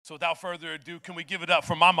So without further ado, can we give it up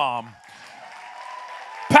for my mom,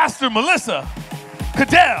 Pastor Melissa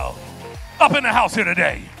Cadell, up in the house here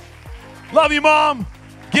today. Love you, Mom.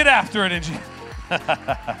 Get after it, Angie.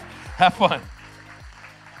 Have fun.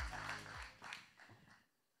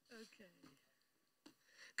 Okay.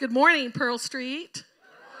 Good morning, Pearl Street.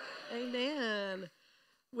 Amen.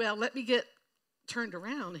 Well, let me get turned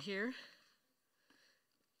around here.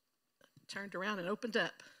 Turned around and opened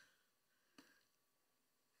up.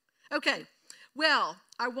 Okay. Well,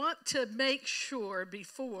 I want to make sure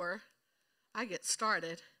before I get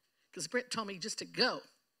started, because Brent told me just to go.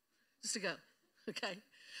 Okay.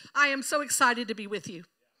 I am so excited to be with you.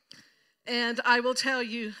 And I will tell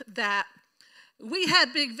you that we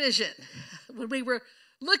had big vision when we were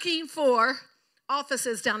looking for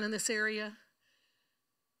offices down in this area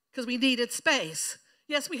because we needed space.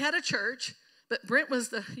 Yes, we had a church, but Brent was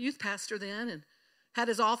the youth pastor then and had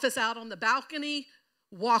his office out on the balcony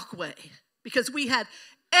walkway because we had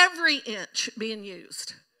every inch being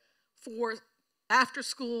used for after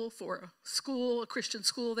school, for a school, a Christian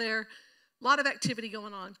school there. A lot of activity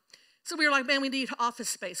going on. So we were like, man, we need office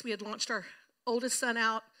space. We had launched our oldest son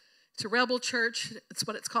out to Rebel Church. It's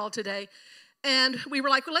what it's called today. And we were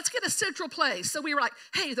like, well, let's get a central place. So we were like,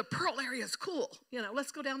 hey, the Pearl area is cool.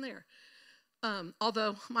 Let's go down there.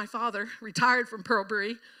 Although my father retired from Pearl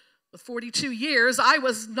Brewery with 42 years, I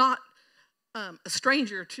was not a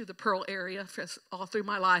stranger to the Pearl area. All through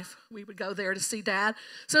my life, we would go there to see Dad.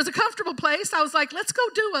 So it's a comfortable place. I was like, let's go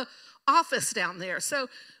do an office down there. So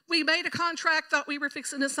we made a contract, thought we were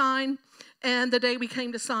fixing to sign, and the day we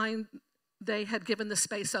came to sign, they had given the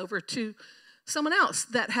space over to someone else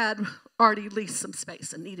that had already leased some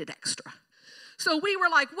space and needed extra. So we were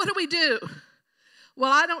like, what do we do?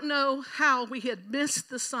 Well, I don't know how we had missed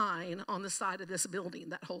the sign on the side of this building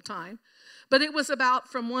that whole time, but it was about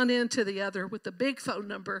from one end to the other with the big phone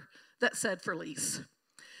number that said for lease.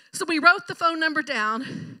 So we wrote the phone number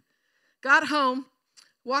down, got home,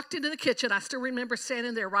 walked into the kitchen. I still remember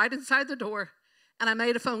standing there right inside the door, and I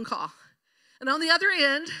made a phone call. And on the other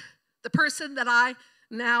end, the person that I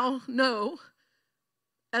now know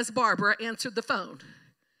as Barbara answered the phone.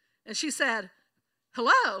 And she said,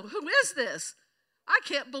 hello, who is this? I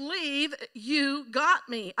can't believe you got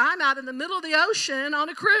me. I'm out in the middle of the ocean on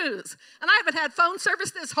a cruise, and I haven't had phone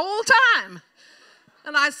service this whole time.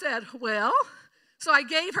 And I said, well, so I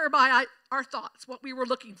gave her our thoughts, what we were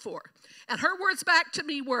looking for. And her words back to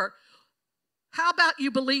me were, how about you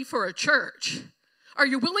believe for a church? Are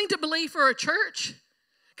you willing to believe for a church?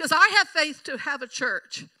 Because I have faith to have a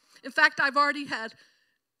church. In fact, I've already had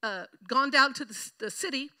gone down to the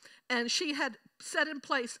city, and she had set in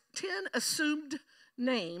place 10 assumed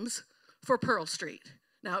names for Pearl Street.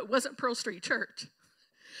 Now, it wasn't Pearl Street Church,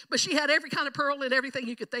 but she had every kind of pearl and everything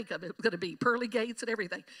you could think of. It was going to be pearly gates and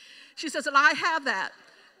everything. She says, and I have that.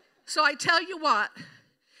 So I tell you what,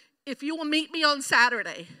 if you will meet me on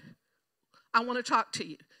Saturday, I want to talk to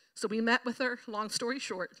you. So we met with her, long story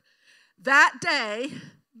short. That day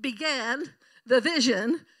began the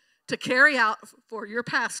vision to carry out for your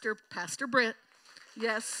pastor, Pastor Brent,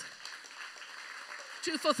 yes,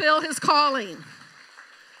 to fulfill his calling.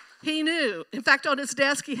 He knew. In fact, on his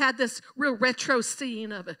desk, he had this real retro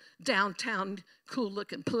scene of a downtown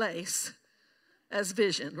cool-looking place as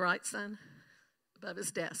vision, right, son? Above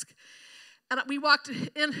his desk. And we walked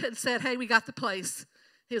in and said, hey, we got the place.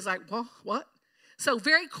 He was like, well, what? So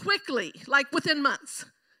very quickly, like within months,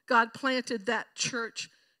 God planted that church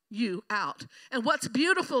you out. And what's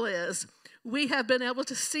beautiful is we have been able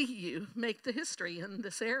to see you make the history in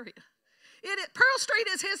this area. Pearl Street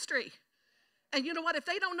is history. And you know what? If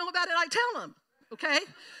they don't know about it, I tell them, okay?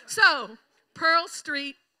 So, Pearl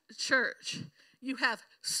Street Church, you have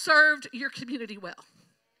served your community well.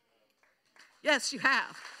 Yes, you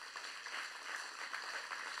have.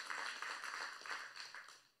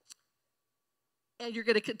 And you're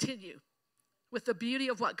going to continue with the beauty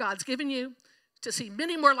of what God's given you to see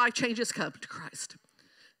many more life changes come to Christ.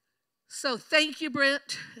 So thank you,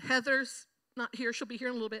 Brent. Heather's not here. She'll be here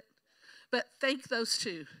in a little bit. But thank those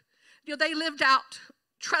two. They lived out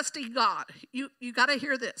trusting God. You got to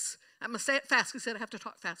hear this. I'm going to say it fast because I have to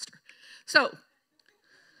talk faster. So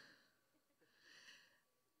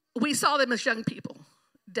we saw them as young people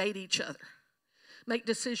date each other, make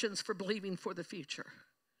decisions for believing for the future,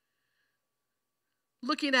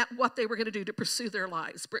 looking at what they were going to do to pursue their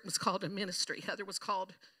lives. Britt was called to ministry. Heather was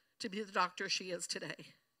called to be the doctor she is today.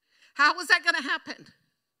 How was that going to happen?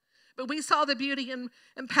 But we saw the beauty and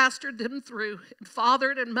pastored them through, and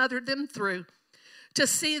fathered and mothered them through to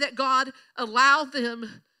see that God allowed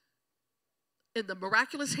them in the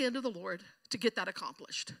miraculous hand of the Lord to get that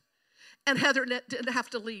accomplished. and Heather didn't have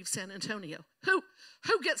to leave San Antonio. Who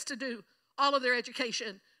gets to do all of their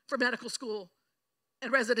education for medical school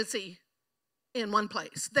and residency in one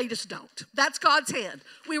place? They just don't. That's God's hand.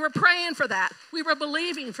 We were praying for that. We were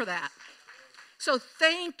believing for that. So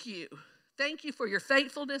thank you. Thank you for your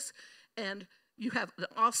faithfulness, and you have an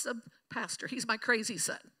awesome pastor. He's my crazy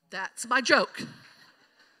son. That's my joke.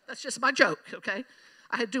 That's just my joke, okay?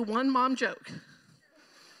 I had to do one mom joke.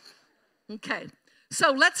 Okay,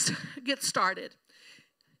 so let's get started.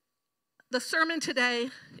 The sermon today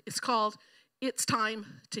is called, It's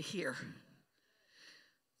Time to Hear.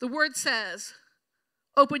 The word says,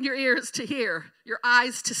 open your ears to hear, your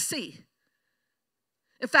eyes to see.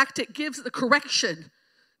 In fact, it gives the correction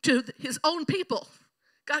to his own people.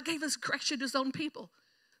 God gave us correction to his own people.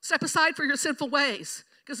 Step aside for your sinful ways,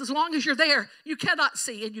 because as long as you're there, you cannot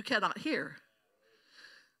see and you cannot hear.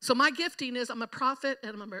 So my gifting is I'm a prophet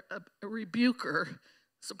and I'm a rebuker.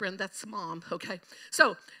 So Brenda, that's mom, okay?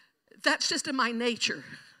 So that's just in my nature,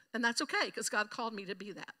 and that's okay because God called me to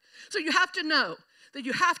be that. So you have to know that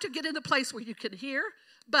you have to get in the place where you can hear,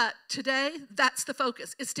 but today that's the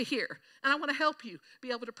focus, is to hear. And I want to help you be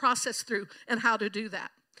able to process through and how to do that.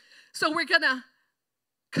 So we're going to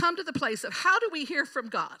come to the place of how do we hear from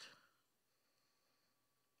God?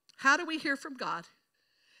 How do we hear from God?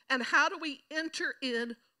 And how do we enter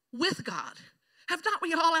in with God? Have not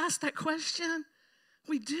we all asked that question?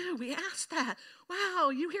 We do. We ask that. Wow,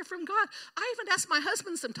 you hear from God. I even ask my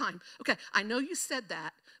husband sometime, okay, I know you said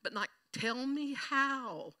that, but not tell me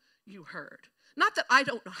how you heard. Not that I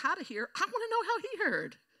don't know how to hear. I want to know how he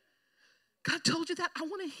heard. God told you that. I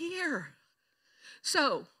want to hear.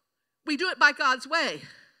 So we do it by God's way.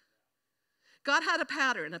 God had a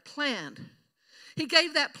pattern, a plan. He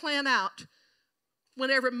gave that plan out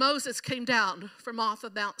whenever Moses came down from off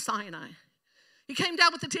of Mount Sinai. He came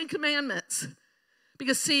down with the 10 Commandments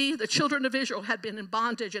because, see, the children of Israel had been in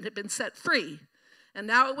bondage and had been set free. And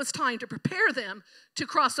now it was time to prepare them to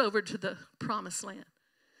cross over to the promised land.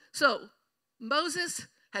 So Moses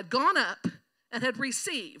had gone up and had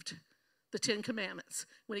received the 10 Commandments.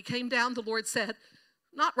 When he came down, the Lord said,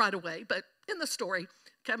 not right away, but in the story,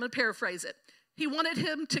 okay, I'm going to paraphrase it. He wanted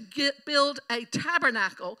him to build a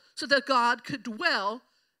tabernacle so that God could dwell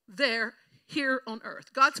there here on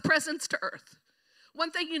earth. God's presence to earth.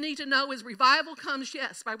 One thing you need to know is revival comes,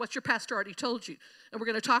 yes, by what your pastor already told you, and we're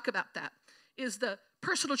going to talk about that, is the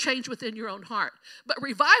personal change within your own heart. But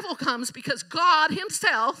revival comes because God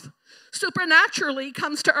himself supernaturally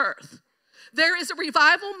comes to earth. There is a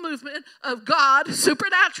revival movement of God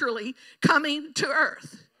supernaturally coming to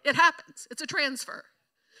earth. It happens. It's a transfer.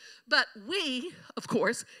 But we, of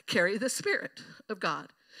course, carry the Spirit of God.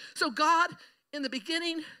 So God, in the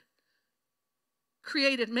beginning,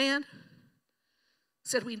 created man,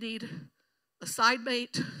 said we need a side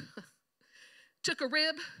mate, took a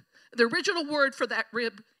rib. The original word for that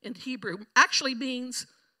rib in Hebrew actually means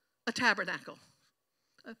a tabernacle,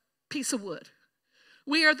 a piece of wood.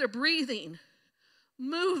 We are the breathing,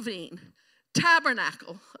 moving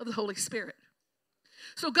tabernacle of the Holy Spirit.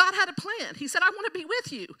 So God had a plan. He said, I want to be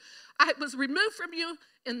with you. I was removed from you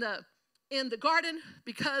in the garden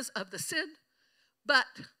because of the sin, but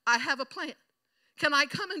I have a plan. Can I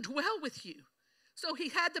come and dwell with you? So he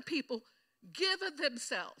had the people give of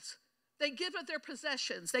themselves. They give of their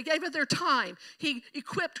possessions. They gave of their time. He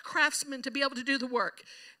equipped craftsmen to be able to do the work.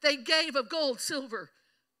 They gave of gold, silver,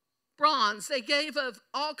 bronze. They gave of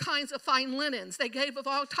all kinds of fine linens. They gave of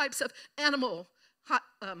all types of animal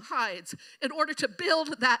hides in order to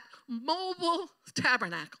build that mobile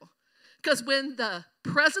tabernacle. Because when the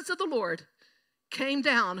presence of the Lord came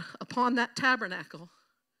down upon that tabernacle,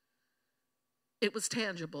 it was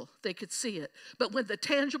tangible. They could see it. But when the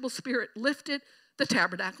tangible spirit lifted, the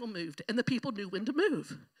tabernacle moved, and the people knew when to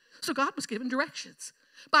move. So God was given directions.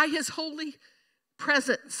 By his holy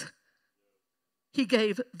presence, he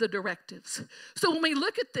gave the directives. So when we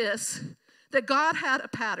look at this, that God had a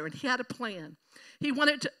pattern. He had a plan. He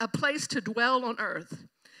wanted a place to dwell on earth.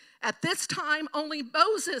 At this time, only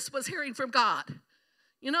Moses was hearing from God.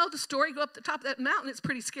 You know the story, go up the top of that mountain, it's a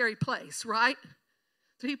pretty scary place, right?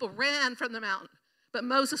 The people ran from the mountain, but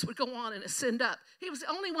Moses would go on and ascend up. He was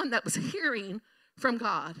the only one that was hearing from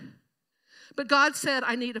God. But God said,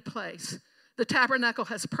 I need a place. The tabernacle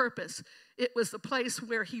has purpose. It was the place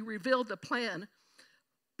where he revealed the plan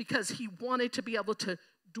because he wanted to be able to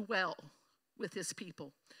dwell with his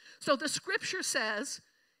people. So the scripture says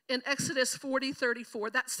in Exodus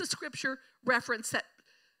 40:34, that's the scripture reference that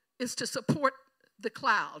is to support the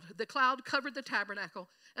cloud. The cloud covered the tabernacle,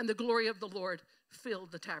 and the glory of the Lord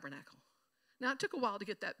filled the tabernacle. Now, it took a while to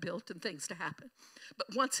get that built and things to happen.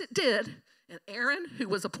 But once it did, and Aaron, who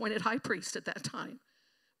was appointed high priest at that time,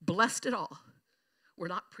 blessed it all. We're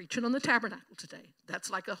not preaching on the tabernacle today. That's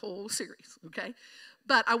like a whole series, okay?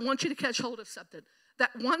 But I want you to catch hold of something.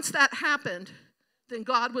 That once that happened, then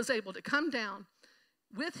God was able to come down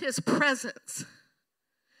with his presence.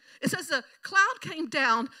 It says the cloud came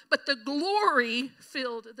down, but the glory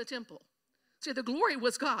filled the temple. See, the glory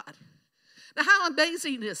was God. Now, how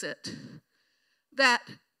amazing is it that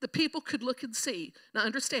the people could look and see? Now,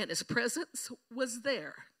 understand, his presence was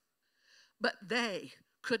there, but they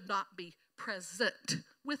could not be present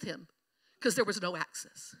with him because there was no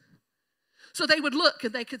access. So they would look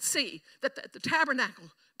and they could see that the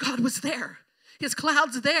tabernacle, God was there. His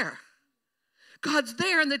cloud's there. God's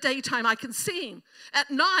there in the daytime. I can see him. At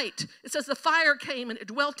night, it says the fire came and it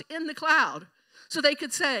dwelt in the cloud. So they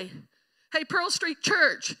could say, hey, Pearl Street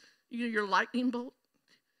Church, your lightning bolt.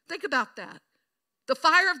 Think about that. The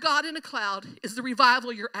fire of God in a cloud is the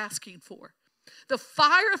revival you're asking for. The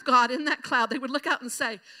fire of God in that cloud, they would look out and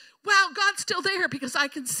say, wow, God's still there because I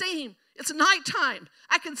can see him. It's nighttime.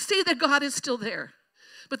 I can see that God is still there.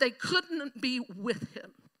 But they couldn't be with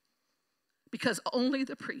him because only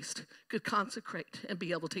the priest could consecrate and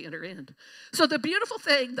be able to enter in. So the beautiful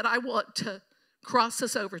thing that I want to cross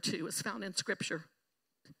us over to is found in Scripture,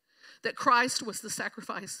 that Christ was the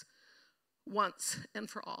sacrifice once and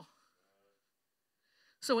for all.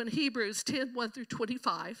 So in Hebrews 10, 1 through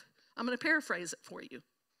 25, I'm going to paraphrase it for you.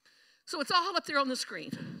 So it's all up there on the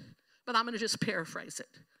screen, but I'm going to just paraphrase it.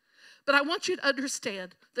 But I want you to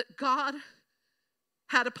understand that God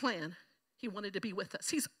had a plan. He wanted to be with us.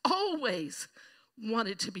 He's always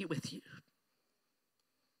wanted to be with you.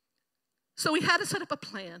 So he had to set up a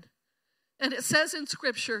plan. And it says in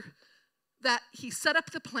Scripture that he set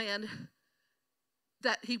up the plan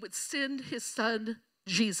that he would send his son,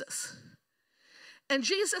 Jesus. And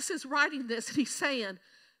Jesus is writing this, and he's saying,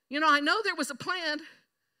 I know there was a plan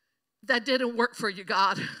that didn't work for you,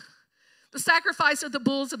 God. The sacrifice of the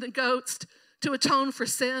bulls and the goats to atone for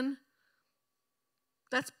sin.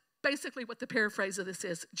 That's basically what the paraphrase of this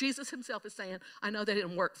is. Jesus himself is saying, I know that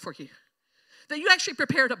didn't work for you. That you actually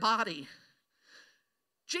prepared a body.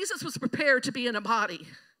 Jesus was prepared to be in a body,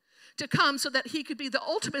 to come so that he could be the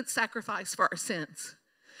ultimate sacrifice for our sins.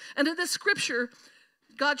 And in this scripture,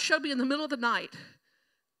 God showed me in the middle of the night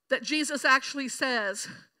that Jesus actually says,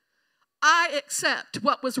 I accept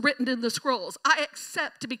what was written in the scrolls. I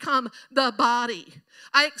accept to become the body.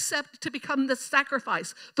 I accept to become the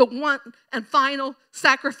sacrifice, the one and final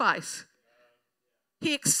sacrifice.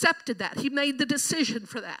 He accepted that. He made the decision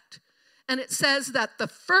for that. And it says that the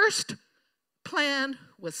first plan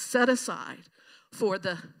was set aside for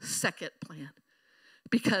the second plan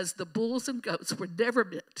because the bulls and goats were never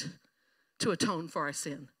meant to atone for our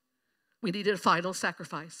sin. We needed a final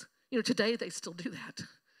sacrifice. Today they still do that.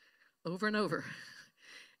 Over and over,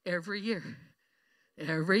 every year,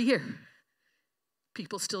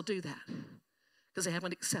 people still do that because they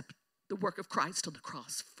haven't accepted the work of Christ on the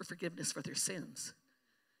cross for forgiveness for their sins.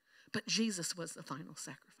 But Jesus was the final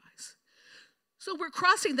sacrifice. So we're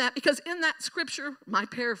crossing that because in that scripture, my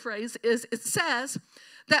paraphrase is, it says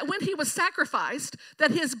that when he was sacrificed, that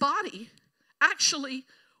his body actually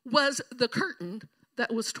was the curtain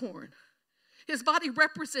that was torn. His body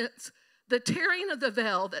represents the tearing of the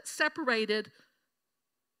veil that separated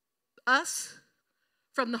us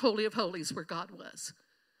from the Holy of Holies where God was.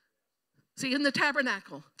 See, in the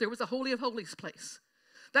tabernacle, there was a Holy of Holies place.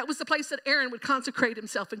 That was the place that Aaron would consecrate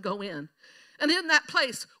himself and go in. And in that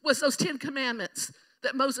place was those 10 commandments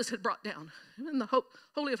that Moses had brought down. In the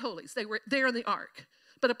Holy of Holies, they were there in the ark.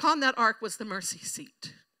 But upon that ark was the mercy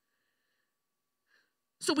seat.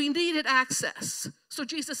 So we needed access. So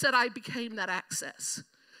Jesus said, I became that access.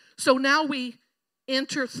 So now we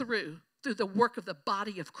enter through the work of the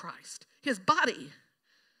body of Christ. His body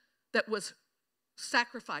that was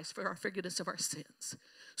sacrificed for our forgiveness of our sins.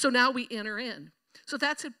 So now we enter in. So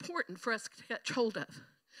that's important for us to catch hold of,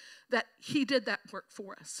 that he did that work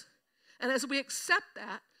for us. And as we accept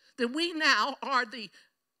that, then we now are the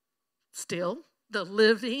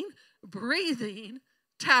living, breathing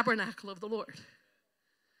tabernacle of the Lord.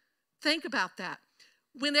 Think about that.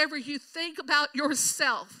 Whenever you think about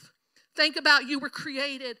yourself, think about you were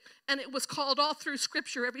created, and it was called all through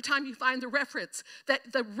Scripture every time you find the reference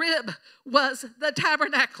that the rib was the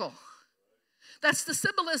tabernacle. That's the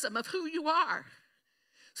symbolism of who you are.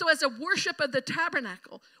 So as a worship of the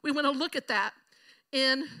tabernacle, we want to look at that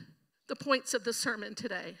in the points of the sermon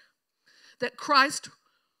today. That Christ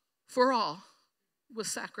for all was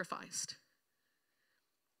sacrificed.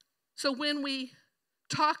 So when we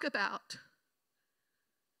talk about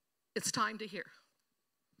it's time to hear.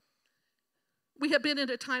 We have been in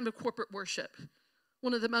a time of corporate worship.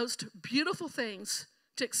 One of the most beautiful things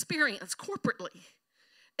to experience corporately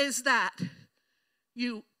is that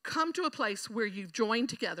you come to a place where you've joined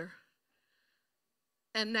together,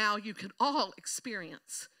 and now you can all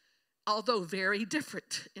experience, although very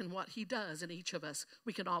different in what he does in each of us,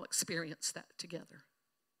 we can all experience that together.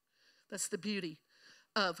 That's the beauty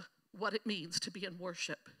of what it means to be in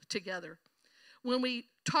worship together. When we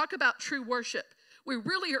talk about true worship, we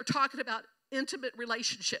really are talking about intimate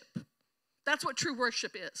relationship. That's what true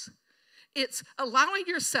worship is. It's allowing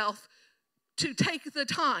yourself to take the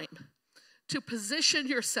time to position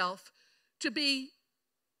yourself to be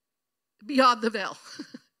beyond the veil,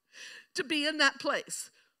 to be in that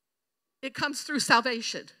place. It comes through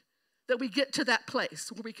salvation that we get to that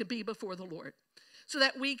place where we can be before the Lord, so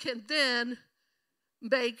that we can then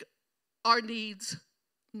make our needs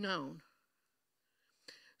known.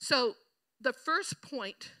 So the first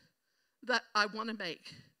point that I want to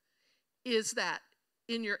make is that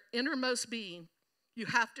in your innermost being, you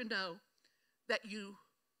have to know that you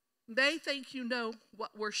may think you know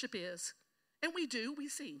what worship is. And we do, we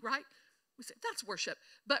sing, right? We say, that's worship.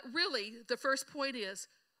 But really, the first point is,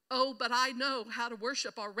 oh, but I know how to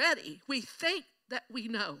worship already. We think that we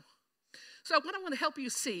know. So what I want to help you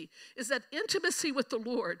see is that intimacy with the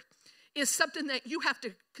Lord is something that you have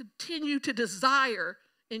to continue to desire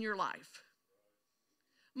in your life.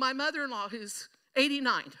 My mother-in-law, who's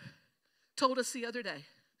 89, told us the other day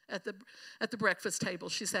at the breakfast table,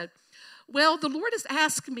 she said, well, the Lord has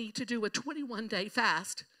asked me to do a 21-day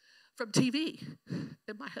fast from TV.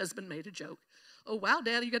 And my husband made a joke. Oh, wow,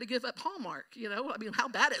 Daddy, you got to give up Hallmark, you know? I mean, how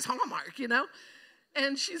bad is Hallmark, you know?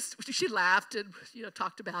 And she laughed and, you know,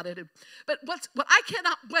 talked about it. But what I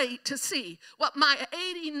cannot wait to see what my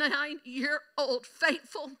 89-year-old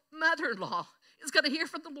faithful mother-in-law is going to hear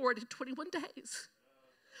from the Lord in 21 days.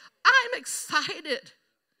 I'm excited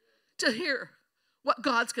to hear what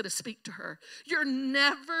God's going to speak to her. You're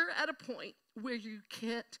never at a point where you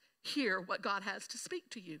can't hear what God has to speak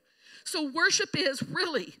to you. So worship is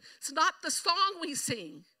really, it's not the song we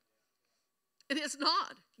sing. It is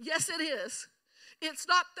not. Yes, it is. It's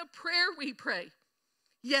not the prayer we pray.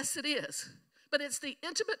 Yes, it is. But it's the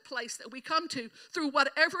intimate place that we come to through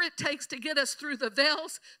whatever it takes to get us through the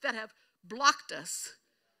veils that have blocked us.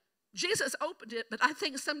 Jesus opened it, but I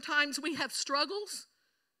think sometimes we have struggles.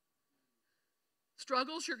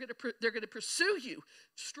 Struggles, they're going to pursue you.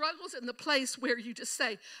 Struggles in the place where you just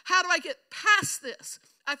say, how do I get past this?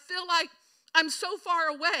 I feel like I'm so far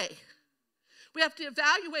away. We have to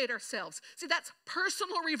evaluate ourselves. See, that's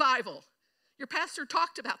personal revival. Your pastor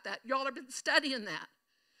talked about that. Y'all have been studying that.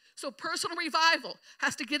 So personal revival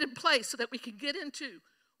has to get in place so that we can get into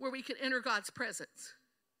where we can enter God's presence,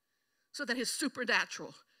 so that his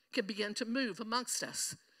supernatural can begin to move amongst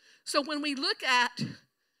us. So when we look at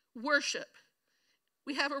worship,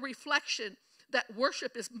 we have a reflection that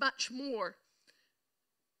worship is much more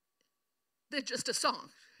than just a song.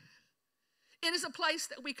 It is a place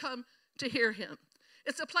that we come to hear him.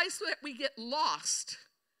 It's a place that we get lost.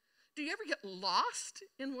 Do you ever get lost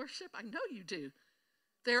in worship? I know you do.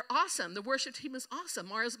 They're awesome. The worship team is awesome.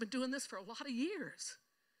 Maria's been doing this for a lot of years.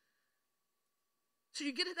 So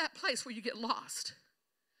you get to that place where you get lost.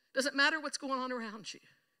 Doesn't matter what's going on around you.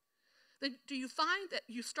 Then do you find that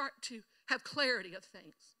you start to have clarity of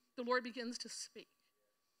things? The Lord begins to speak.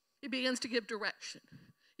 He begins to give direction.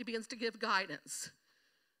 He begins to give guidance.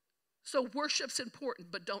 So worship's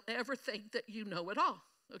important, but don't ever think that you know it all,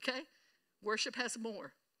 okay? Worship has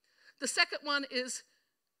more. The second one is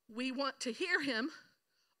we want to hear him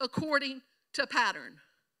according to pattern.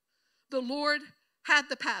 The Lord had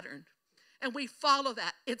the pattern, and we follow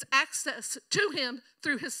that. It's access to him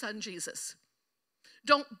through his son, Jesus.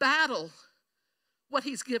 Don't battle what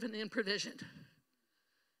he's given in provision.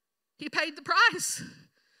 He paid the price.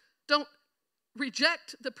 Don't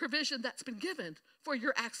reject the provision that's been given for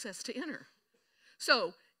your access to enter.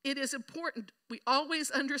 So it is important we always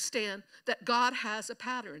understand that God has a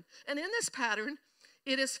pattern. And in this pattern,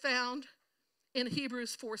 it is found in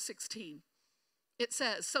Hebrews 4:16. It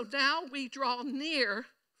says, so now we draw near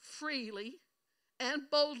freely and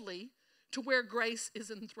boldly to where grace is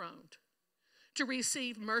enthroned, to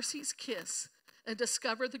receive mercy's kiss and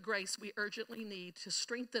discover the grace we urgently need to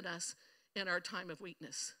strengthen us in our time of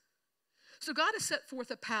weakness. So God has set forth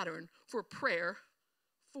a pattern for prayer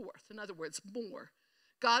forth. In other words, more.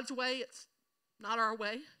 God's way, it's not our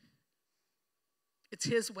way. It's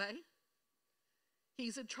his way.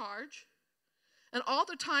 He's in charge. And all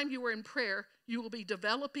the time you are in prayer, you will be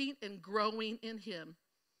developing and growing in him.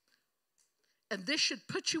 And this should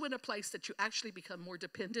put you in a place that you actually become more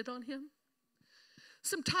dependent on him.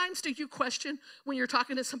 Sometimes do you question when you're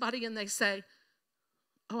talking to somebody and they say,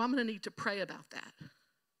 oh, I'm going to need to pray about that?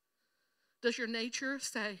 Does your nature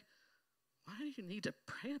say, why do you need to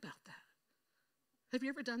pray about that? Have you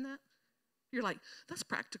ever done that? You're like, that's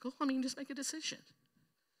practical. I mean, just make a decision.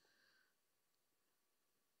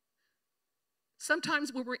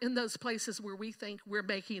 Sometimes when we're in those places where we think we're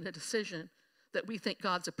making a decision that we think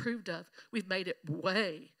God's approved of, we've made it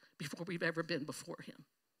way before we've ever been before him.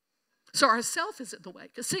 So our self is in the way.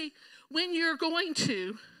 Because see, when you're going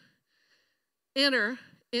to enter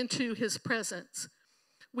into his presence,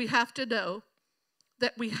 we have to know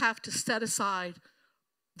that we have to set aside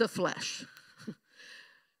the flesh.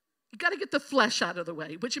 You got to get the flesh out of the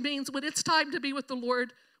way, which means when it's time to be with the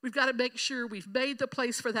Lord, we've got to make sure we've made the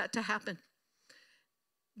place for that to happen.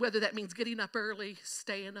 Whether that means getting up early,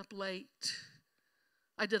 staying up late.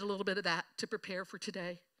 I did a little bit of that to prepare for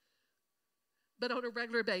today. But on a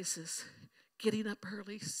regular basis, getting up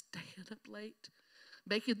early, staying up late,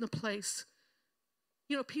 making the place.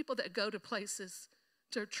 You know, people that go to places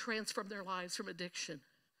to transform their lives from addiction,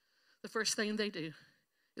 the first thing they do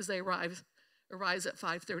is they arise at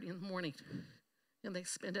 5:30 in the morning, and they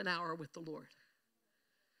spend an hour with the Lord.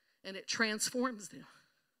 And it transforms them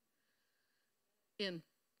in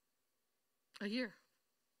a year.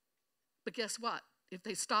 But guess what? If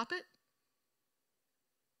they stop it,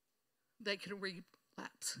 they can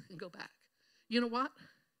relapse and go back. You know what?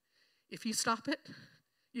 If you stop it,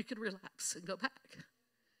 you can relapse and go back.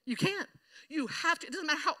 You can't. You have to. It doesn't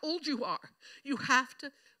matter how old you are. You have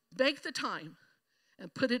to make the time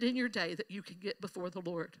and put it in your day that you can get before the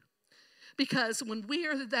Lord. Because when we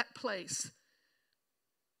are at that place,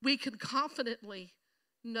 we can confidently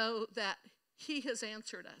know that he has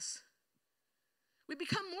answered us. We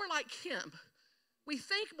become more like him. We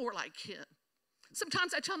think more like him.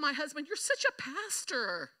 Sometimes I tell my husband, you're such a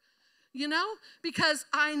pastor, you know, because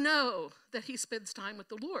I know that he spends time with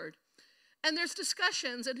the Lord. And there's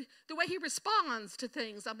discussions, and the way he responds to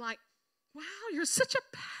things, I'm like, wow, you're such a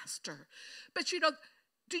pastor. But, you know,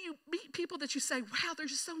 do you meet people that you say, wow, they're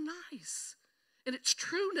just so nice? And it's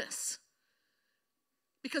trueness.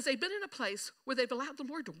 Because they've been in a place where they've allowed the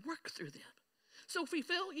Lord to work through them. So if we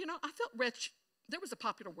feel, you know, I felt rich. There was a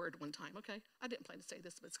popular word one time, okay? I didn't plan to say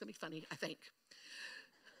this, but it's going to be funny, I think.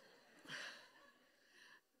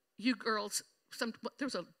 You girls, there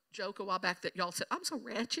was a joke a while back that y'all said, I'm so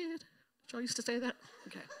wretched. Did y'all used to say that?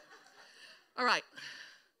 Okay. All right.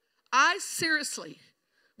 I seriously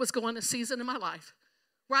was going a season in my life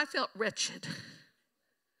where I felt wretched.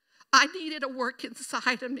 I needed a work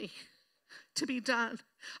inside of me to be done.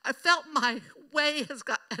 I felt my way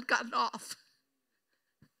had gotten off.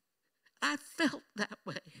 I felt that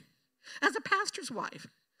way as a pastor's wife,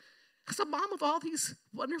 as a mom of all these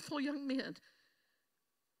wonderful young men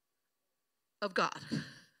of God.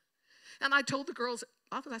 And I told the girls,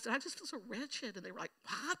 I said, I just feel so wretched. And they were like,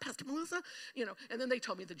 what, Pastor Melissa? You know, and then they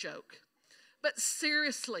told me the joke. But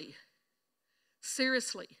seriously,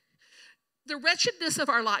 the wretchedness of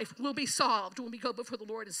our life will be solved when we go before the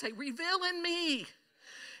Lord and say, reveal in me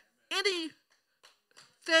anything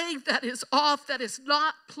that is off, that is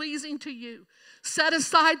not pleasing to you. Set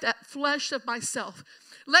aside that flesh of myself.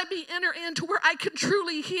 Let me enter into where I can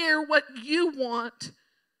truly hear what you want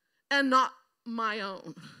and not my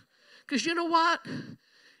own. Because you know what?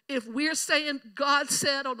 If we're saying God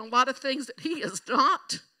said on a lot of things that he is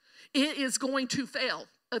not, it is going to fail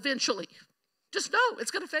eventually. Just know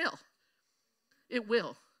it's going to fail. It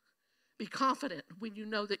will. Be confident when you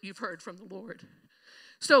know that you've heard from the Lord.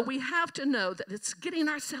 So we have to know that it's getting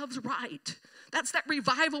ourselves right. That's that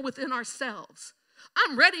revival within ourselves.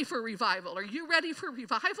 I'm ready for revival. Are you ready for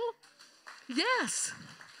revival? Yes.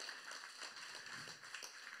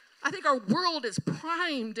 I think our world is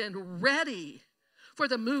primed and ready for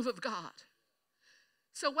the move of God.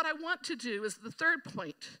 So what I want to do is the third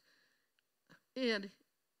point in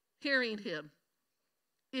hearing him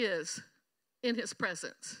is in his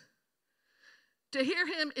presence. To hear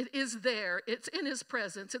him, it is there. It's in his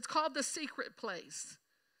presence. It's called the secret place.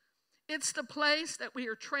 It's the place that we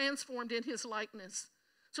are transformed in his likeness.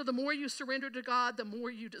 So the more you surrender to God, the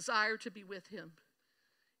more you desire to be with him.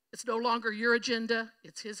 It's no longer your agenda.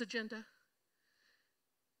 It's his agenda.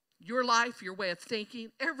 Your life, your way of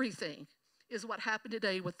thinking, everything is what happened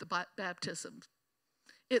today with the baptism.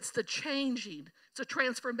 It's the changing. It's a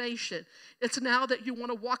transformation. It's now that you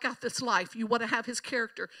want to walk out this life. You want to have his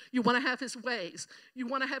character. You want to have his ways. You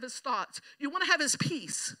want to have his thoughts. You want to have his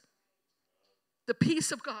peace. The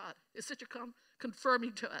peace of God is such a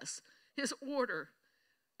confirming to us. His order.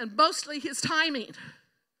 And mostly his timing.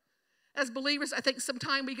 As believers, I think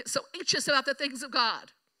sometimes we get so anxious about the things of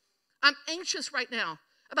God. I'm anxious right now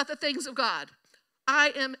about the things of God.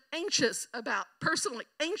 I am personally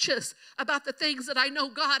anxious about the things that I know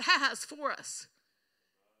God has for us.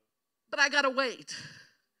 But I got to wait.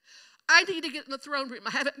 I need to get in the throne room.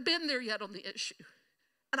 I haven't been there yet on the issue.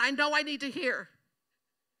 And I know I need to hear.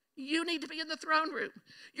 You need to be in the throne room.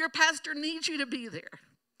 Your pastor needs you to be there.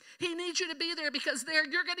 He needs you to be there because there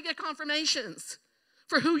you're going to get confirmations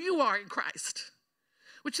for who you are in Christ,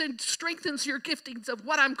 which then strengthens your giftings of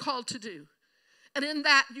what I'm called to do. And in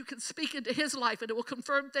that, you can speak into his life, and it will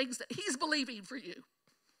confirm things that he's believing for you.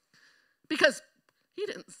 Because he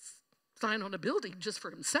didn't sign on a building just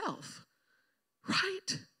for himself,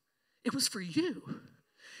 right? It was for you.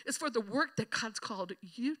 It's for the work that God's called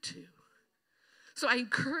you to. So I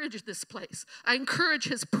encourage this place. I encourage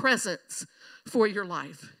his presence for your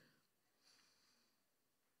life.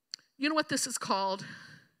 You know what this is called?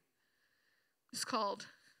 It's called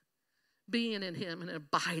being in him and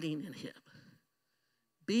abiding in him.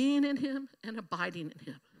 Being in him and abiding in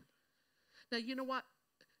him. Now, you know what?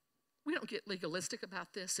 We don't get legalistic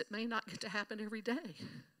about this. It may not get to happen every day.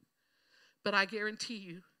 But I guarantee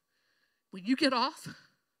you, when you get off,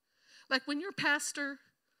 like when your pastor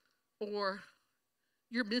or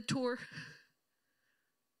your mentor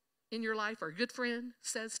in your life or a good friend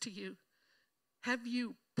says to you, have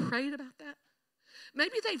you prayed about that?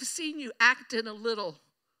 Maybe they've seen you acting a little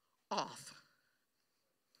off.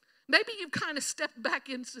 Maybe you've kind of stepped back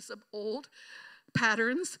into some old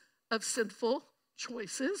patterns of sinful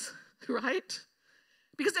choices, right?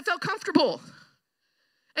 Because it felt comfortable.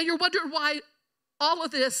 And you're wondering why all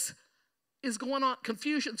of this is going on,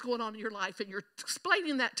 confusion's going on in your life, and you're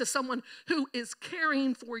explaining that to someone who is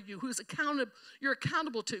caring for you, you're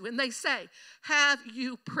accountable to, and they say, have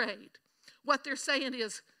you prayed? What they're saying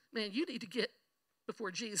is, man, you need to get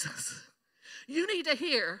before Jesus. You need to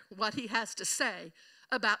hear what he has to say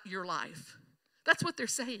about your life. That's what they're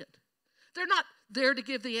saying. They're not there to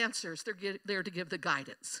give the answers. They're there to give the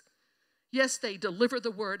guidance. Yes, they deliver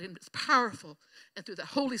the word, and it's powerful. And through the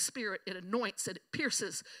Holy Spirit, it anoints and it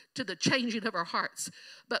pierces to the changing of our hearts.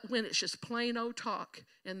 But when it's just plain old talk,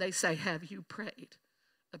 and they say, have you prayed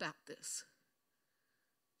about this?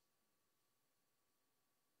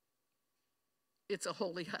 It's a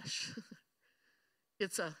holy hush.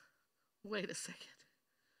 It's a, wait a second.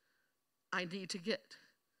 I need to get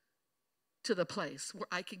to the place where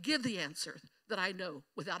I can give the answer that I know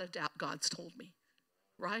without a doubt God's told me,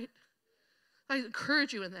 right? I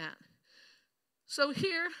encourage you in that. So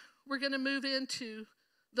here we're going to move into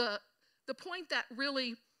the point that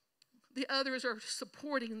really the others are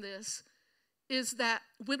supporting this is that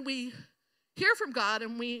when we hear from God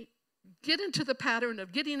and we get into the pattern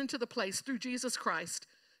of getting into the place through Jesus Christ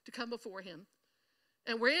to come before him,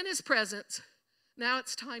 and we're in his presence, now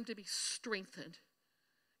it's time to be strengthened.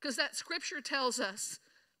 Because that scripture tells us,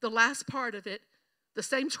 the last part of it, the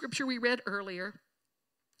same scripture we read earlier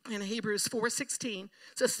in Hebrews 4:16,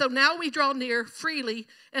 says, so now we draw near freely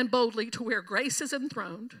and boldly to where grace is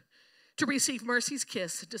enthroned, to receive mercy's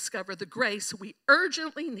kiss, discover the grace we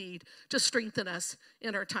urgently need to strengthen us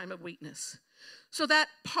in our time of weakness. So that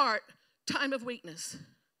part, time of weakness,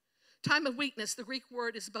 the Greek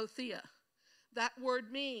word is bothia. That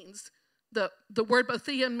word means, the word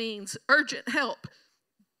bothia means urgent help.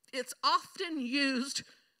 It's often used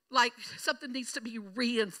like something needs to be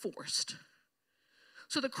reinforced.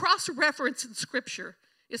 So the cross-reference in Scripture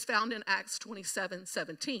is found in Acts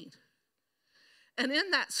 27:17. And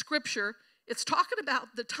in that Scripture, it's talking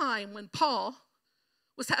about the time when Paul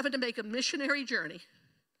was having to make a missionary journey.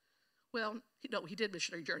 Well, no, he did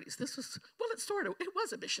missionary journeys. It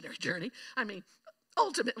was a missionary journey. I mean,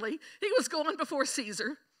 ultimately, he was going before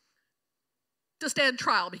Caesar to stand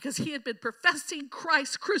trial because he had been professing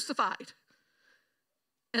Christ crucified.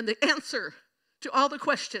 And the answer to all the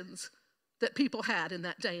questions that people had in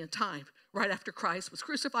that day and time, right after Christ was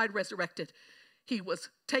crucified, resurrected, he was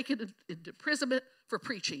taken into imprisonment for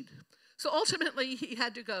preaching. So ultimately, he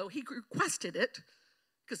had to go. He requested it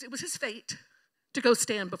because it was his fate to go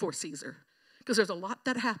stand before Caesar, because there's a lot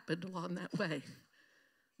that happened along that way.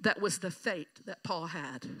 That was the fate that Paul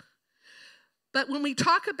had. But when we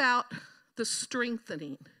talk about the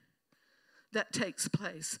strengthening that takes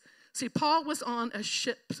place, see, Paul was on a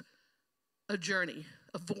ship, a journey,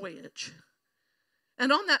 a voyage.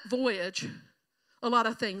 And on that voyage, a lot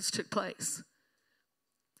of things took place.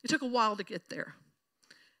 It took a while to get there.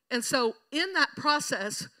 And so in that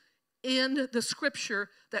process, in the scripture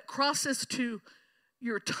that crosses to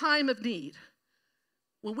your time of need,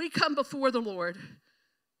 when we come before the Lord,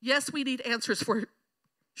 yes, we need answers for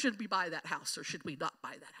should we buy that house or should we not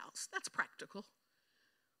buy that house? That's practical.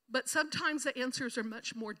 But sometimes the answers are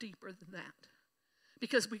much more deeper than that,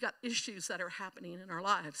 because we got issues that are happening in our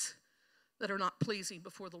lives that are not pleasing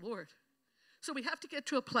before the Lord. So we have to get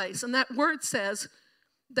to a place, and that word says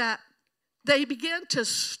that they began to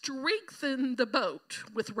strengthen the boat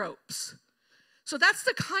with ropes. So that's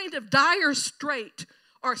the kind of dire strait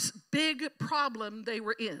or big problem they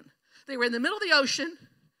were in. They were in the middle of the ocean.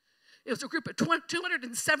 It was a group of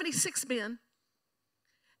 276 men,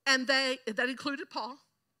 and that included Paul.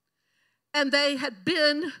 And they had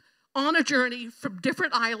been on a journey from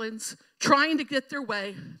different islands trying to get their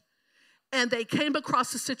way, and they came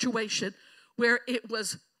across a situation where it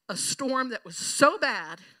was a storm that was so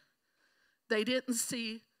bad they didn't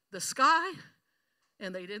see the sky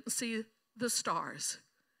and they didn't see the stars.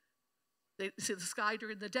 They didn't see the sky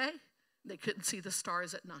during the day, and they couldn't see the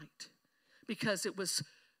stars at night because it was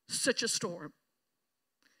such a storm.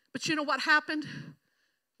 But you know what happened?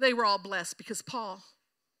 They were all blessed because Paul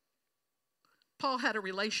had a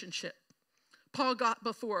relationship. Paul got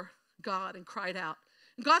before God and cried out.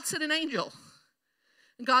 And God sent an angel.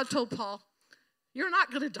 And God told Paul, you're not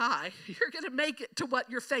going to die. You're going to make it to what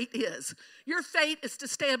your fate is. Your fate is to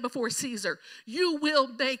stand before Caesar. You will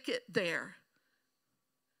make it there.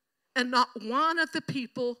 And not one of the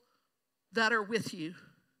people that are with you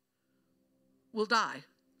will die.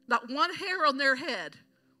 Not one hair on their head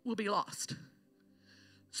will be lost.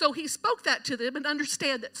 So he spoke that to them, and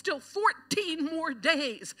understand that still 14 more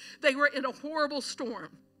days they were in a horrible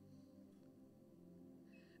storm.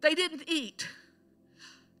 They didn't eat.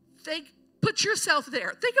 Put yourself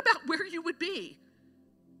there. Think about where you would be.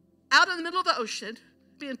 Out in the middle of the ocean,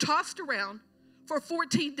 being tossed around for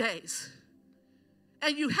 14 days.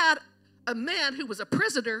 And you had a man who was a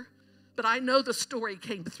prisoner, but I know the story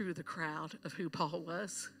came through the crowd of who Paul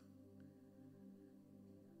was.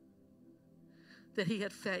 That he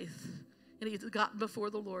had faith, and he had gotten before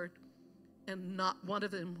the Lord, and not one of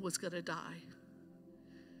them was going to die.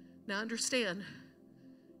 Now understand,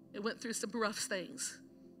 it went through some rough things.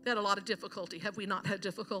 They had a lot of difficulty. Have we not had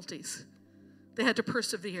difficulties? They had to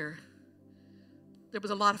persevere. There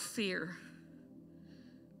was a lot of fear.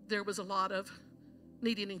 There was a lot of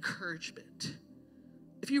needing encouragement.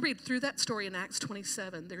 If you read through that story in Acts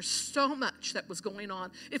 27, there's so much that was going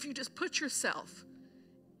on. If you just put yourself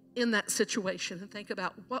in that situation and think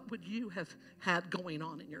about what would you have had going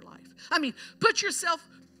on in your life. I mean, put yourself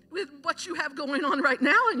with what you have going on right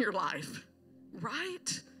now in your life,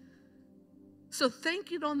 right? So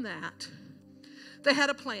thinking on that, they had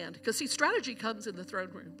a plan, because see, strategy comes in the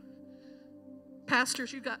throne room.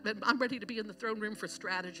 Pastors, I'm ready to be in the throne room for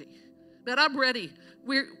strategy. Man, I'm ready.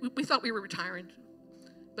 We thought we were retiring,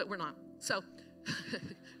 but we're not. So,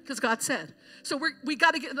 because God said. So we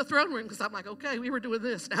got to get in the throne room, because I'm like, okay, we were doing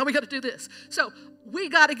this. Now we got to do this. So we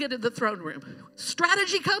got to get in the throne room.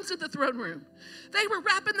 Strategy comes in the throne room. They were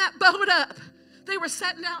wrapping that boat up. They were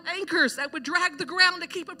setting out anchors that would drag the ground to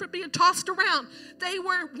keep it from being tossed around. They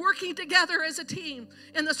were working together as a team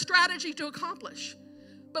in the strategy to accomplish.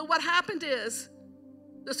 But what happened is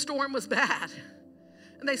the storm was bad.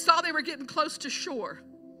 And they saw they were getting close to shore.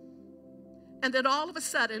 And then all of a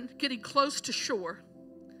sudden, getting close to shore,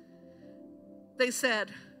 they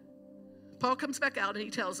said, Paul comes back out and he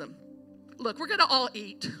tells them, look, we're going to all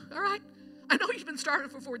eat, all right? I know you've been starving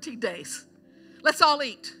for 14 days. Let's all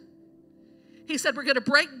eat. He said, we're going to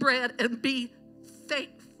break bread and be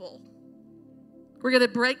thankful. We're going to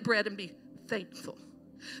break bread and be thankful.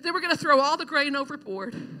 Then we're going to throw all the grain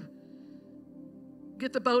overboard,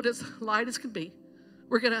 get the boat as light as can be.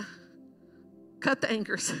 We're going to cut the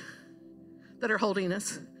anchors that are holding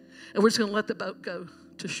us, and we're just going to let the boat go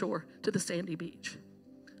to shore, to the sandy beach.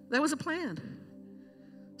 That was a plan.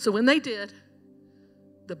 So when they did,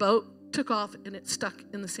 the boat took off and it stuck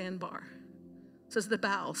in the sandbar. It says the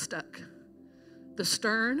bow stuck. The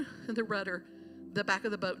stern and the rudder, the back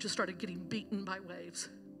of the boat just started getting beaten by waves.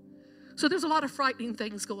 So there's a lot of frightening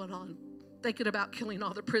things going on, thinking about killing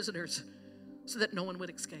all the prisoners so that no one would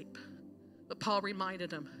escape. But Paul reminded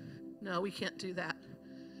them, no, we can't do that,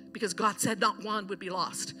 because God said not one would be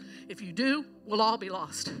lost. If you do, we'll all be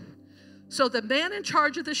lost. So the man in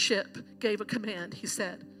charge of the ship gave a command. He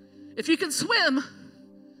said, if you can swim,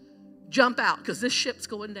 jump out, because this ship's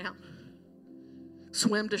going down.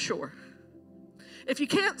 Swim to shore. If you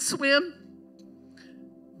can't swim,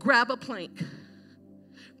 grab a plank.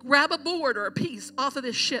 Grab a board or a piece off of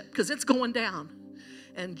this ship, because it's going down,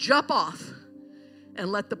 and jump off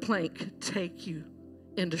and let the plank take you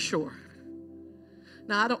into shore.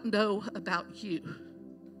 Now, I don't know about you,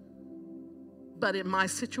 but in my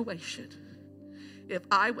situation, if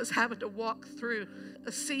I was having to walk through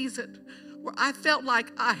a season where I felt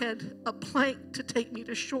like I had a plank to take me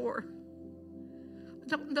to shore, I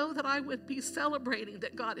don't know that I would be celebrating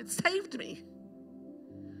that God had saved me.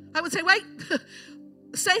 I would say, wait,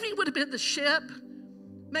 saving would have been the ship,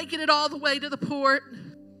 making it all the way to the port,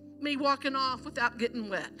 me walking off without getting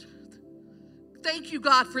wet. Thank you,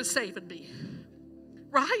 God, for saving me.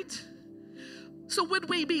 Right? So would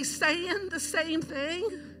we be saying the same thing?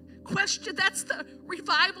 Question, that's the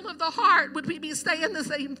revival of the heart. Would we be saying the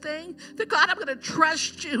same thing? That God, I'm going to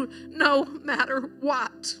trust you no matter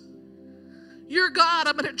what. You're God,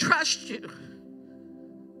 I'm going to trust you.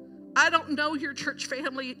 I don't know your church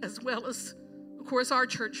family as well as, of course, our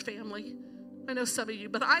church family. I know some of you,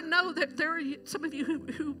 but I know that there are some of you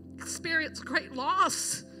who experienced great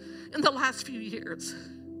loss in the last few years.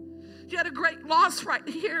 You had a great loss right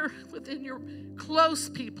here within your close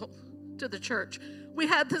people to the church. We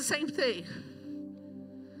had the same thing.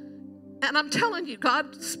 And I'm telling you,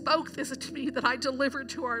 God spoke this to me that I delivered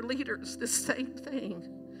to our leaders, this same thing.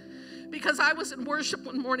 Because I was in worship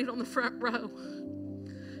one morning on the front row.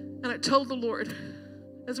 And I told the Lord,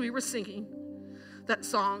 as we were singing that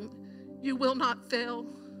song, you will not fail.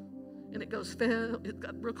 And it goes, fail. It's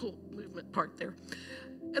got a real cool movement part there.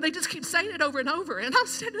 And they just keep saying it over and over. And I'm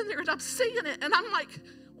sitting there and I'm singing it. And I'm like,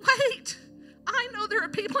 wait, I know there are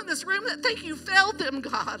people in this room that think you failed them,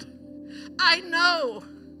 God. I know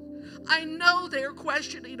they're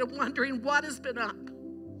questioning and wondering what has been up.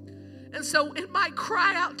 And so in my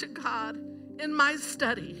cry out to God, in my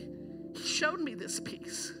study, He showed me this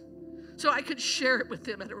piece so I could share it with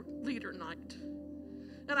them at a leader night.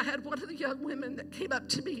 And I had one of the young women that came up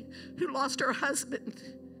to me who lost her husband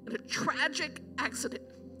in a tragic accident.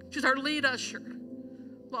 She's our lead usher.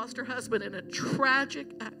 Lost her husband in a tragic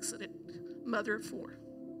accident. Mother of 4.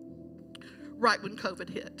 Right when COVID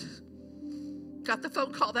hit. Got the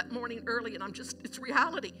phone call that morning early, and it's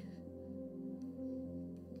reality.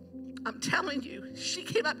 I'm telling you, she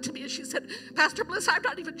came up to me and she said, Pastor Bliss, I've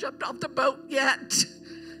not even jumped off the boat yet.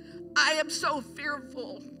 I am so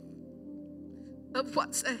fearful of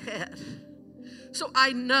what's ahead. So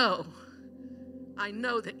I know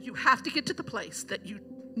that you have to get to the place that you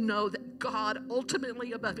know that God,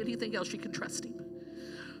 ultimately above anything else, you can trust Him.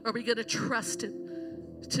 Are we going to trust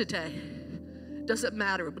Him today? Doesn't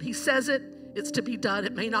matter. When He says it, it's to be done.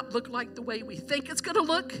 It may not look like the way we think it's going to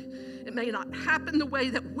look. It may not happen the way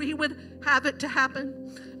that we would have it to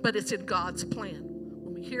happen, but it's in God's plan.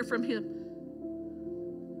 When we hear from Him,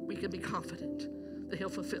 we can be confident that He'll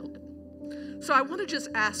fulfill it. So I want to just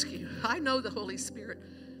ask you, I know the Holy Spirit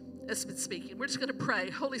has been speaking. We're just going to pray.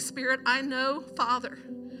 Holy Spirit, I know, Father,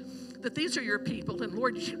 that these are your people, and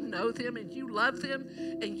Lord, you know them and you love them,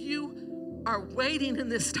 and you are waiting in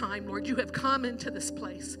this time, Lord. You have come into this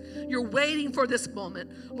place. You're waiting for this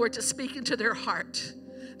moment, Lord, to speak into their heart.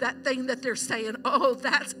 That thing that they're saying, oh,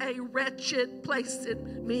 that's a wretched place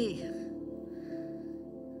in me.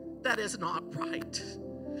 That is not right.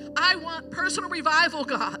 I want personal revival,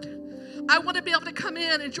 God. I want to be able to come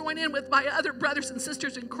in and join in with my other brothers and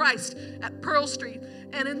sisters in Christ at Pearl Street.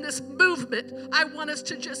 And in this movement, I want us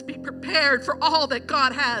to just be prepared for all that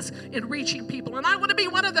God has in reaching people. And I want to be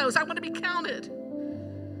one of those. I want to be counted.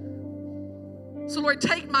 So, Lord,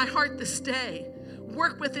 take my heart this day.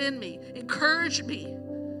 Work within me. Encourage me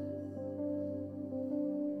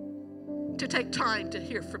to take time to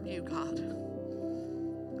hear from you, God.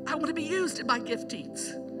 I want to be used in my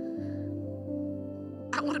giftings.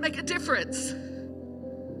 I want to make a difference.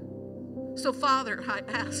 So, Father, I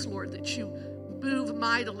ask, Lord, that you move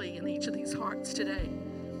mightily in each of these hearts today.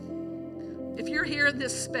 If you're here in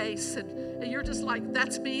this space and you're just like,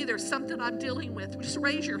 that's me, there's something I'm dealing with, just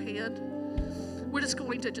raise your hand. We're just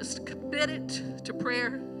going to just commit it to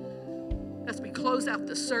prayer as we close out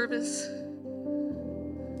the service.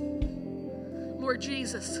 Lord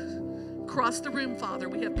Jesus, across the room, Father,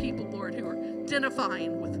 we have people, Lord, who are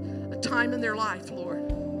identifying with a time in their life,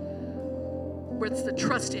 Lord, where it's the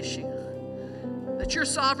trust issue, that you're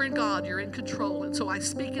sovereign God, you're in control. And so I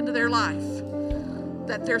speak into their life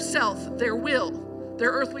that their self, their will,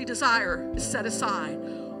 their earthly desire is set aside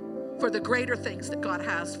for the greater things that God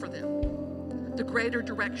has for them, the greater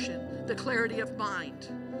direction, the clarity of mind,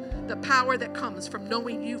 the power that comes from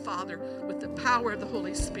knowing you, Father, with the power of the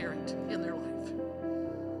Holy Spirit in their life.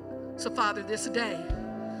 So, Father, this day,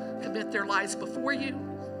 commit their lives before you.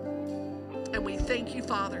 And we thank you,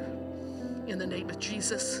 Father. In the name of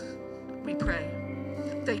Jesus, we pray.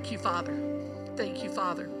 Thank you, Father. Thank you,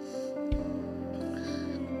 Father.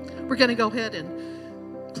 We're going to go ahead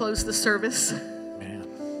and close the service. Amen.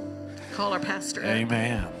 Call our pastor.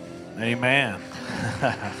 Amen. Amen.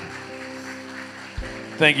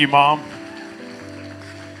 Thank you, Mom.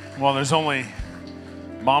 Well,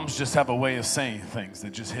 moms just have a way of saying things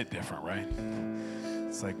that just hit different, right?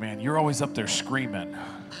 It's like, man, you're always up there screaming.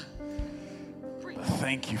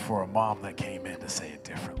 Thank you for a mom that came in to say it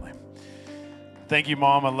differently. Thank you,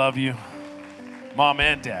 Mom. I love you. Mom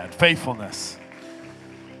and Dad, faithfulness.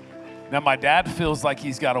 Now, my dad feels like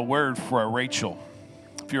he's got a word for a Rachel.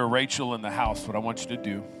 If you're a Rachel in the house, what I want you to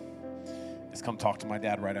do is come talk to my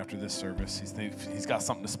dad right after this service. He's got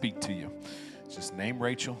something to speak to you. Just name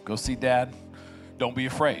Rachel. Go see Dad. Don't be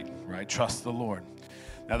afraid, right? Trust the Lord.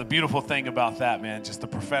 Now, the beautiful thing about that, man, just the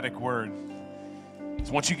prophetic word,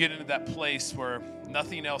 is once you get into that place where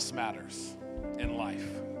nothing else matters in life,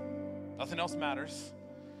 nothing else matters,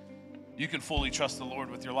 you can fully trust the Lord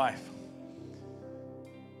with your life.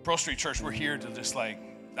 Pearl Street Church, we're here to just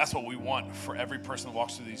that's what we want for every person that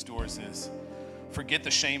walks through these doors is forget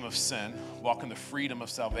the shame of sin, walk in the freedom of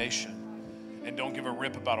salvation, and don't give a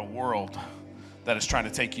rip about a world that is trying to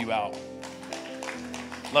take you out.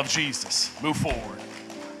 Love Jesus. Move forward.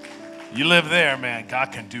 You live there, man,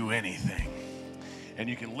 God can do anything. And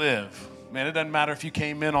you can live. Man, it doesn't matter if you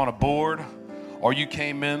came in on a board or you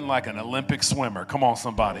came in like an Olympic swimmer. Come on,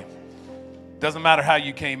 somebody. Doesn't matter how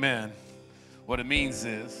you came in. What it means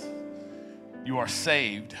is you are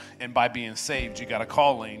saved, and by being saved, you got a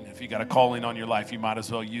calling. If you got a calling on your life, you might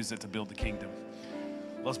as well use it to build the kingdom.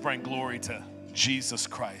 Let's bring glory to Jesus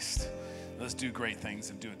Christ. Let's do great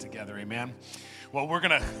things and do it together, amen? Well, we're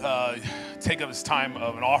going to take up this time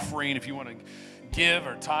of an offering. If you want to give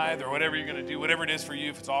or tithe or whatever you're going to do, whatever it is for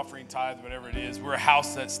you, if it's offering, tithe, whatever it is, we're a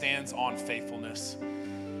house that stands on faithfulness.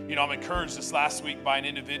 You know, I'm encouraged this last week by an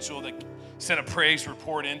individual that sent a praise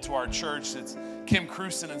report into our church. It's Kim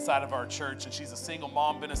Cruson inside of our church, and she's a single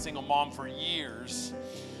mom, been a single mom for years.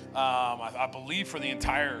 I believe for the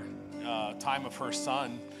entire time of her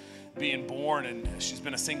son being born, and she's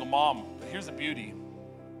been a single mom. But here's the beauty.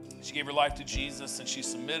 She gave her life to Jesus, and she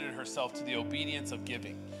submitted herself to the obedience of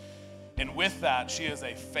giving. And with that, she is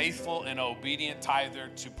a faithful and obedient tither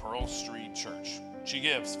to Pearl Street Church. She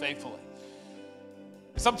gives faithfully.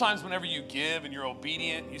 Sometimes whenever you give and you're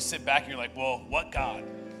obedient, you sit back and you're like, well, what God,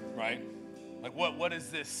 right? Like, what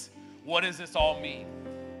is this? What does this all mean?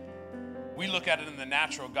 We look at it in the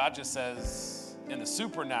natural. God just says in the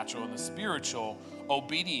supernatural, in the spiritual,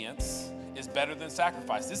 obedience is better than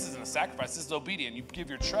sacrifice. This isn't a sacrifice. This is obedient. You give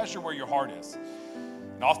your treasure where your heart is.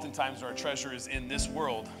 And oftentimes our treasure is in this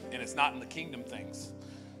world, and it's not in the kingdom things.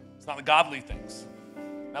 It's not the godly things.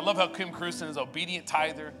 And I love how Kim Cruson is obedient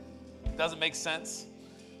tither. It doesn't make sense.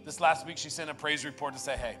 This last week, she sent a praise report to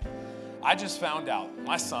say, hey, I just found out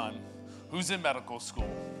my son, who's in medical school,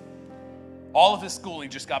 all of his schooling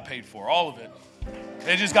just got paid for, all of it.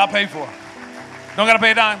 It just got paid for. Don't got to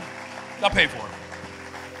pay a dime. Got paid for.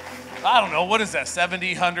 I don't know, what is that,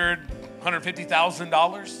 $70,000, $100,000,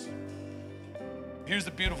 $150,000? Here's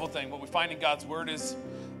the beautiful thing. What we find in God's word is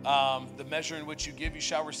the measure in which you give, you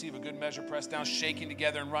shall receive, a good measure pressed down, shaking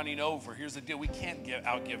together and running over. Here's the deal. We can't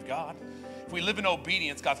outgive God. If we live in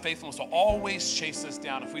obedience, God's faithfulness will always chase us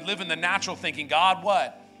down. If we live in the natural thinking, God,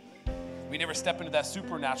 what? We never step into that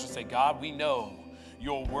supernatural and say, God, we know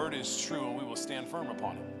your word is true and we will stand firm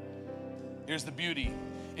upon it. Here's the beauty.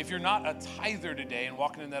 If you're not a tither today and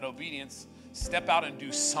walking in that obedience, step out and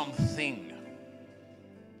do something.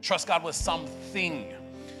 Trust God with something.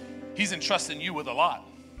 He's entrusting you with a lot,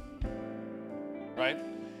 right?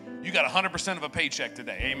 You got 100% of a paycheck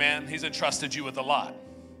today, amen? He's entrusted you with a lot.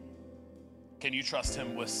 Can you trust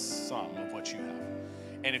him with some of what you have?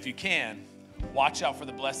 And if you can, watch out for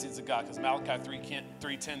the blessings of God, because Malachi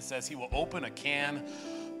 3:10 says he will open a can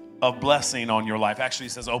of blessing on your life. Actually,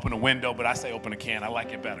 it says open a window, but I say open a can. I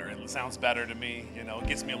like it better. It sounds better to me. You know, it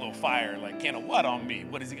gets me a little fire. Like, can of what on me?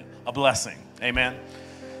 What is he gonna? A blessing. Amen.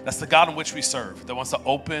 That's the God in which we serve, that wants to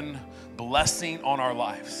open blessing on our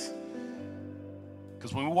lives.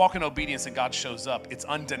 Because when we walk in obedience and God shows up, it's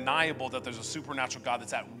undeniable that there's a supernatural God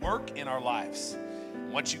that's at work in our lives.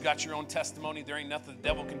 Once you got your own testimony, there ain't nothing the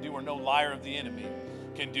devil can do or no liar of the enemy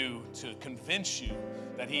can do to convince you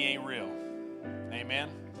that he ain't real. Amen.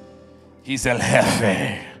 He's El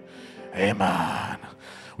Jefe. Amen.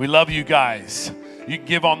 We love you guys. You can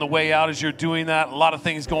give on the way out as you're doing that. A lot of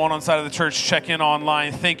things going on inside of the church. Check in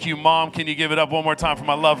online. Thank you, Mom. Can you give it up one more time for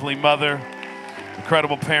my lovely mother?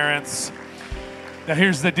 Incredible parents. Now,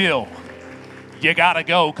 here's the deal. You got to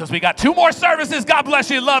go because we got 2 more services. God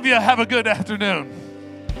bless you. Love you. Have a good afternoon.